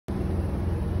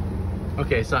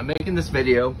Okay, so I'm making this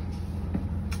video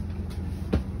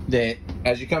that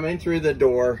as you come in through the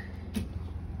door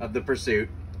of the Pursuit,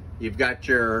 you've got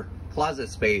your closet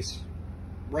space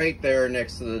right there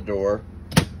next to the door,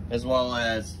 as well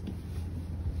as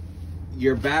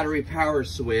your battery power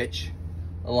switch,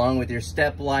 along with your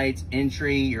step lights,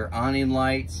 entry, your awning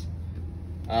lights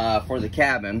for the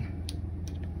cabin.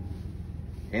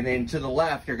 And then to the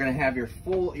left, you're gonna have your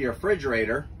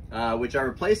refrigerator, which I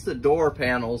replaced the door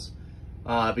panels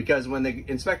because when the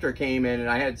inspector came in and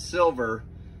I had silver,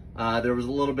 there was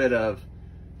a little bit of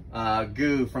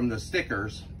goo from the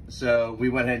stickers. So we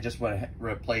went ahead and just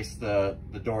replaced the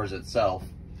doors itself.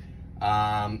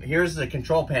 Here's the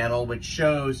control panel, which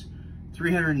shows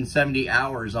 370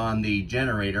 hours on the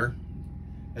generator,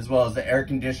 as well as the air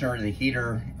conditioner and the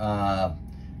heater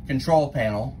control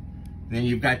panel. Then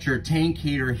you've got your tank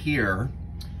heater here.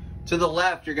 To the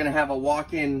left, you're gonna have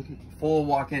a full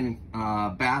walk-in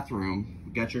bathroom.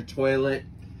 You got your toilet,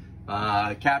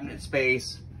 cabinet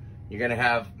space. You're gonna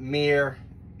have mirror,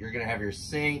 you're gonna have your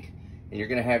sink, and you're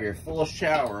gonna have your full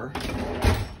shower.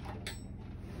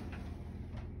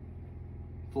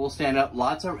 Full stand up,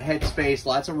 lots of head space,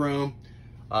 lots of room.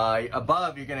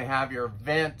 Above, you're gonna have your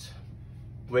vent,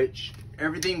 which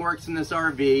everything works in this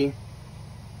RV.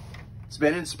 It's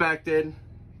been inspected.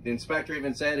 The inspector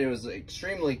even said it was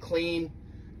extremely clean,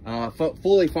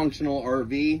 fully functional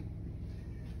RV.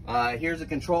 Here's a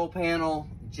control panel,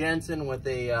 Jensen with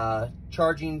a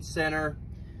charging center.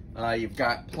 You've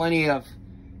got plenty of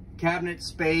cabinet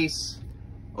space,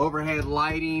 overhead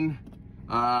lighting.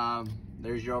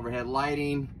 There's your overhead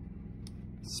lighting,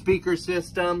 speaker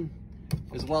system,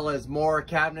 as well as more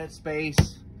cabinet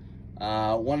space.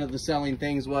 One of the selling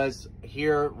things was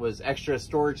extra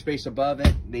storage space above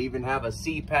it. They even have a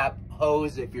CPAP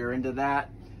hose if you're into that.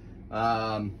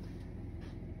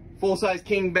 Full-size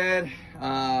king bed.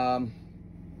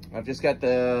 I've just got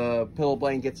the pillow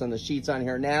blankets and the sheets on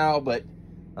here now, but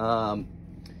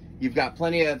you've got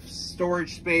plenty of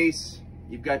storage space.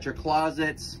 You've got your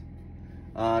closets.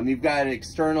 You've got an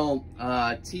external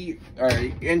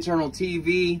internal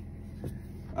TV.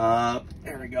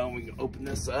 There we go. We can open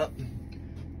this up.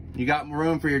 You got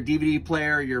room for your DVD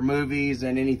player, your movies,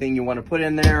 and anything you want to put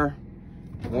in there.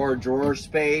 More drawer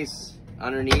space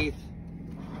underneath.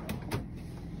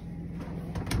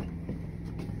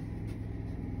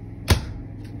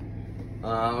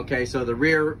 Okay, so the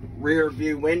rear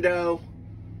view window.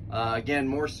 Again,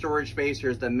 more storage space.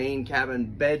 Here's the main cabin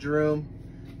bedroom.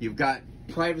 You've got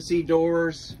privacy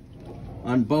doors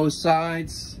on both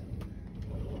sides,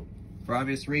 for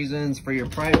obvious reasons, for your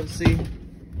privacy.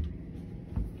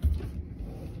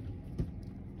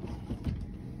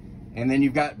 And then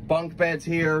you've got bunk beds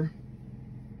here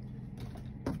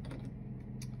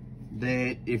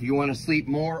that if you want to sleep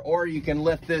more, or you can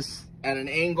lift this at an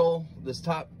angle, this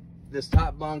top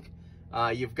bunk.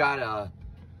 You've got a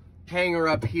hanger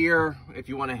up here if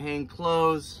you want to hang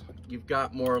clothes. You've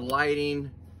got more lighting,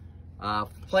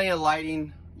 plenty of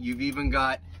lighting. You've even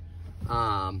got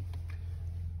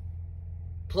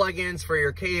plug-ins for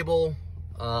your cable,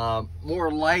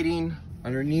 more lighting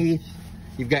underneath.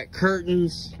 You've got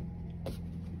curtains.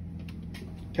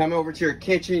 Come over to your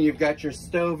kitchen, you've got your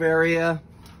stove area,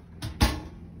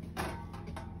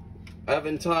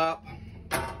 oven top.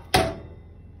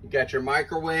 You've got your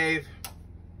microwave.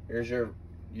 Here's your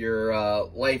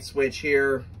light switch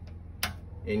here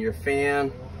and your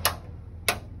fan.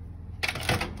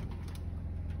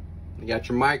 You got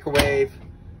your microwave.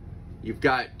 You've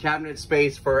got cabinet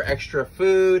space for extra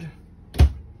food.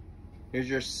 Here's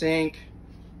your sink.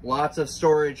 Lots of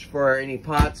storage for any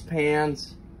pots,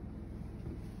 pans,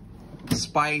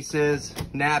 spices,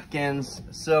 napkins,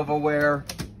 silverware.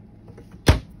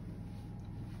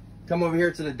 Come over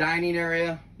here to the dining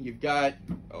area. You've got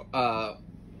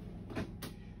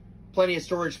plenty of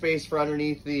storage space for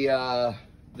underneath the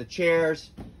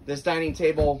chairs. This dining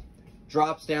table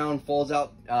drops down, folds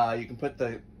out. You can put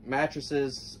the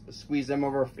mattresses, squeeze them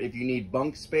over if you need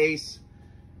bunk space.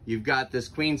 You've got this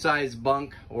queen size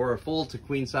bunk, or a full to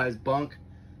queen size bunk,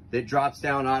 that drops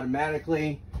down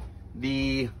automatically.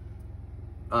 The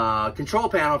control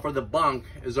panel for the bunk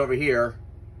is over here.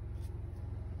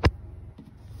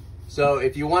 So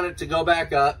if you want it to go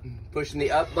back up, pushing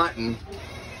the up button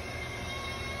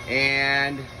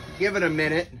and give it a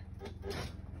minute.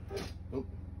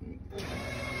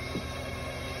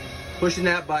 Pushing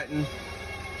that button,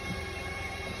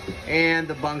 and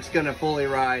the bunk's gonna fully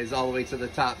rise all the way to the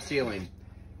top ceiling.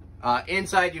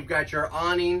 Inside, you've got your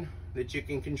awning that you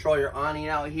can control your awning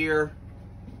out here.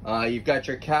 You've got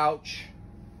your couch.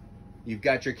 You've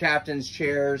got your captain's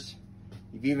chairs.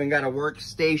 You've even got a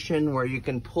workstation where you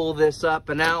can pull this up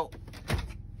and out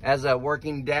as a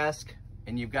working desk,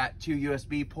 and you've got 2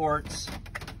 USB ports.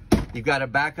 You've got a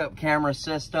backup camera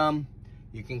system.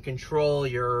 You can control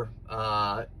your,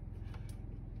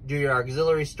 do your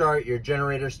auxiliary start, your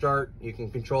generator start. You can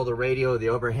control the radio, the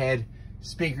overhead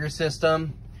speaker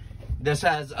system. This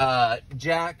has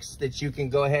jacks that you can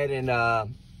go ahead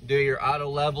and do your auto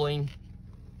leveling.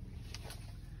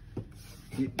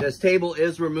 This table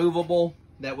is removable.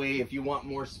 That way, if you want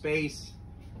more space,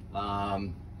 you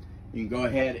can go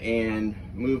ahead and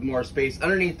move more space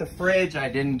underneath the fridge. I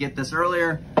didn't get this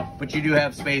earlier, but you do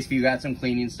have space if you got some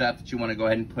cleaning stuff that you want to go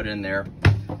ahead and put in there.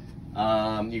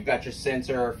 You've got your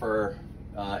sensor for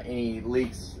any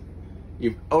leaks.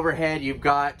 Overhead, you've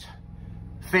got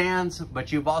fans,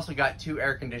 but you've also got 2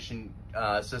 air conditioning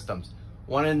systems.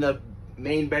 One in the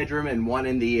main bedroom and one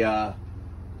in the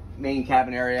main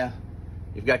cabin area.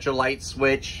 You've got your light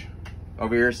switch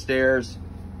over your stairs.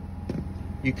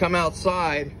 You come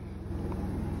outside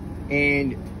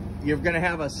and you're gonna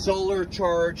have a solar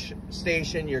charge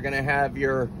station. You're gonna have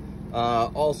your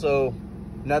also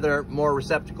more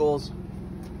receptacles.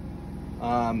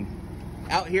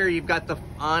 Out here you've got the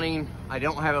awning. I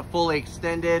don't have it fully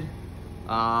extended,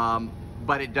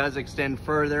 but it does extend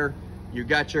further. You've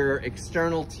got your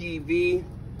external TV,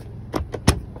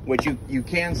 which you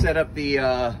can set up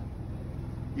the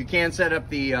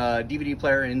DVD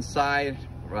player inside,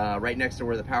 right next to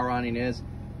where the power awning is.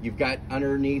 You've got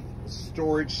underneath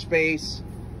storage space.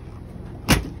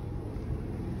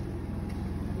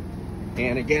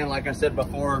 And again, like I said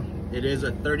before, it is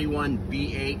a 31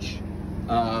 BH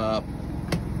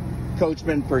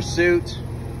Coachmen PURSUIT.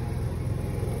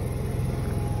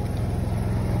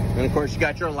 And of course, you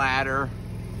got your ladder.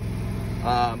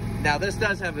 Now this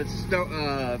does have a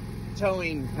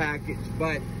towing package,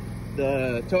 but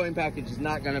the towing package is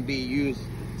not going to be used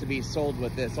to be sold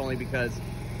with this, only because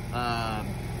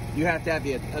you have to have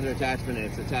the other attachment and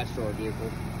it's attached to our vehicle.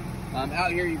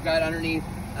 Out here you've got underneath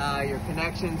your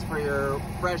connections for your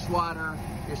fresh water,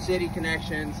 your city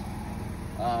connections,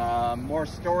 more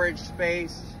storage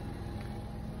space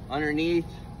underneath.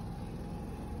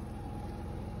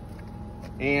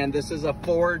 And this is a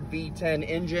Ford V10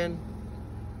 engine.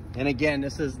 And again,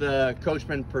 this is the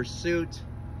Coachmen PURSUIT.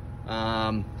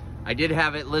 I did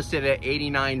have it listed at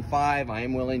 $89.5. I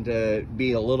am willing to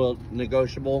be a little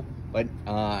negotiable, but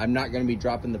I'm not going to be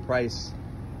dropping the price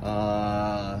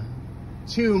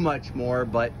too much more,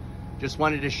 but just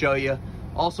wanted to show you.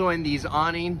 Also in these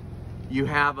awning, you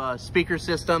have a speaker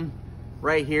system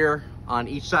right here on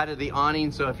each side of the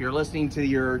awning. So if you're listening to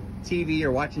your TV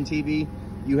or watching TV,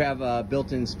 you have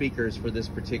built-in speakers for this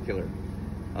particular.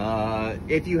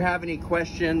 If you have any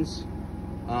questions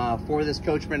for this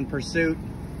Coachmen PURSUIT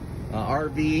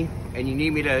RV and you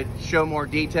need me to show more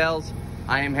details,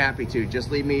 I am happy to.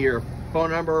 Just leave me your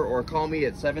phone number or call me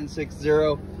at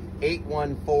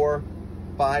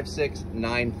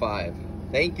 760-814-5695.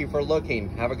 Thank you for looking.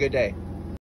 Have a good day.